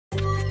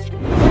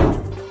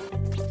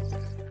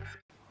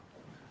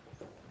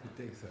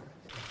Thanks, sir.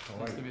 All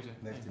Nice right. to meet you.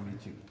 Nice to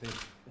meet you.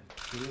 Thanks.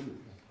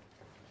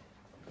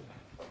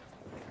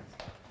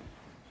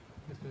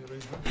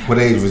 What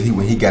age was he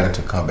when he got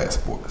into combat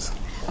sports?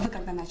 Вы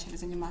когда начали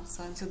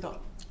заниматься дзюдо?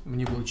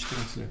 Мне было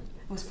 14 лет.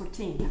 I was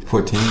 14.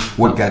 14.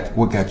 What got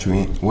you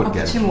in? What got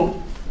you? Почему?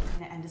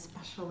 And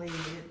especially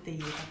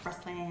the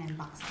wrestling and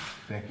boxing.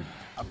 Thank you.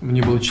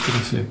 Мне было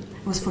 14 лет.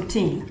 I was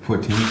 14.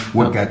 14.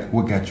 What got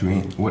you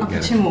in? What got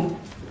you? Почему?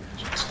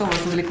 Что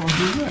вас завлекло?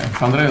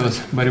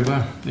 Понравилась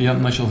борьба. Я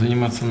начал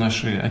заниматься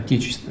нашим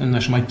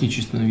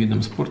отечественным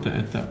видом спорта.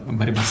 Это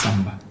борьба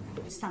самбо.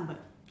 Самбо.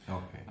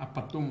 Okay. А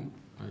потом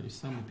из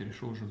самбо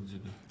перешел уже в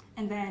дзюдо.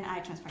 And then I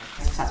transferred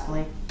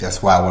successfully.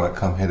 That's why I want to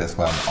come here. That's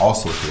why I'm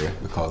also here,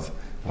 because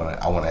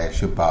I want to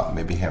ask you about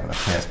maybe having a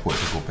passport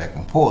to go back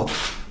and forth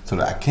so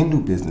that I can do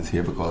business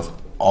here, because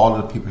all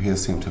of the people here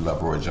seem to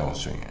love Roy Jones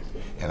Jr.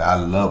 And I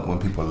love when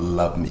people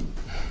love me.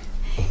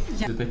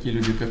 Такие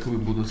люди, как вы,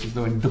 будут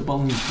создавать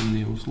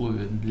дополнительные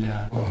условия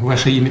для...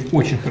 Ваше имя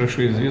очень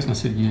хорошо известно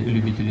среди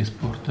любителей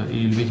спорта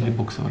и любителей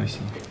бокса в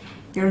России.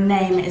 Your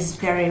name is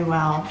very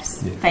well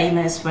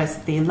famous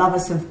with the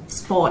lovers of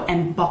sport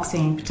and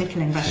boxing,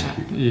 particularly in Russia.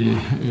 И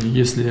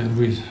если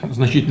вы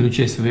значительную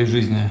часть своей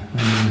жизни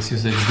намерены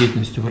связать с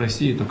деятельностью в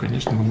России, то,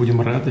 конечно, мы будем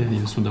рады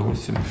и с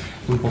удовольствием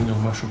выполним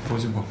вашу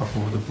просьбу по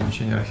поводу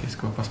получения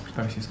российского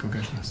паспорта, российского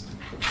гражданства.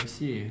 В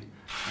России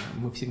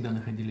мы всегда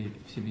находили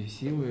в себе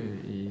силы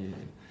и...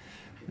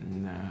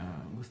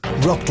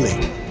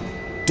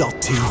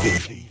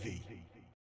 Rocklink.tv